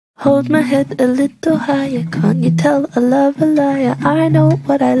Hold my head a little higher. Can't you tell I love a liar? I know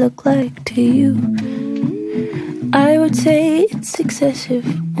what I look like to you. I would say it's excessive,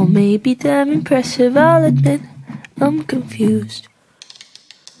 or maybe damn impressive. I'll admit I'm confused.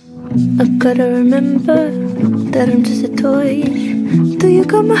 I've gotta remember that I'm just a toy. Though you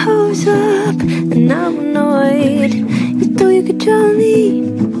got my hopes up and I'm annoyed. You thought you could drown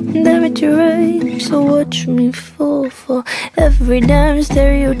me, damn it, you're right. So watch me fall for every damn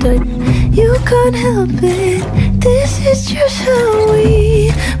stereotype. You can't help it, this is just how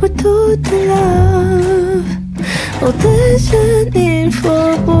we were taught to love. Oh, there's a name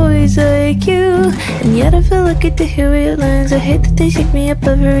for boys like you, and yet I feel lucky to hear your lines. I hate that they shake me up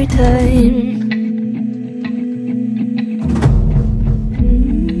every time.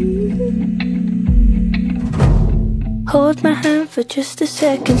 Hold my hand for just a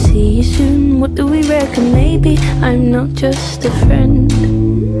second, see you soon, what do we reckon? Maybe I'm not just a friend.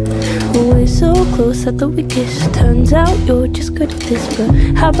 We're so close, I thought we kissed. Turns out you're just good at this, but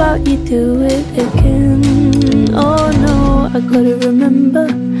how about you do it again? Oh no, I gotta remember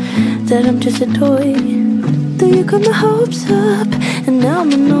that I'm just a toy. Though you got my hopes up and now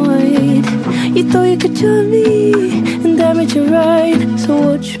I'm annoyed. You thought you could join me, and damn it, you're right.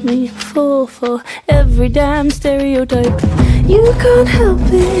 So watch me fall for every damn stereotype. You can't help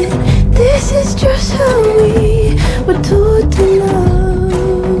it, this is just how we were taught to love.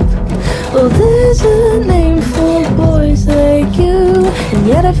 Oh, there's a name for boys like you, and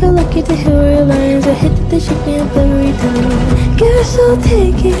yet I feel lucky to hear your lines. I hate that they shake me up every time. Guess I'll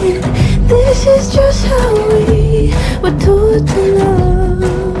take it, this is just how we were taught to love.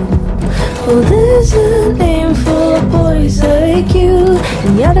 Oh, there's a name for boys like you,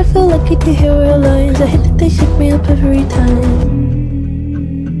 and yet I feel lucky to hear your lines. I hate that they shake me up every time.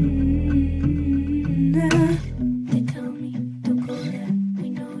 They tell me, don't go there, we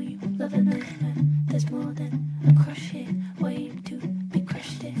know you love another man. There's more than a crush here, waiting to be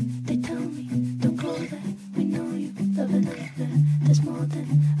crushed here. They tell me, don't go there, we know you love another man. There's more than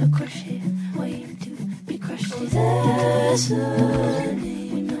a crush here, waiting to be crushed here. There's a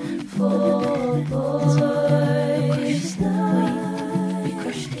name for boys like be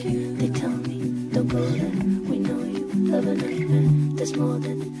crushed here. They tell me, don't go there, we know you love another man. There's more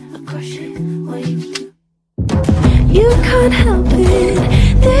than a crush here, waiting to. You can't help it,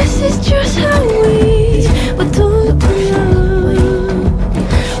 this is just how we were taught to love.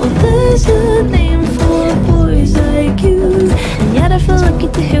 Well, there's a name for boys like you, and yet I feel lucky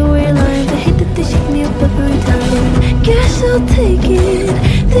to hear your lines. I hate that they shake me up every time. Guess I'll take it,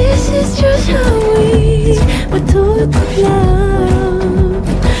 this is just how we were taught to love.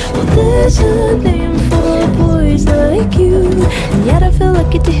 Well, there's a name for boys like you, and yet I feel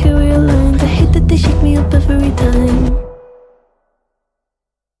lucky to hear your lines. I hate that they shake me up every time.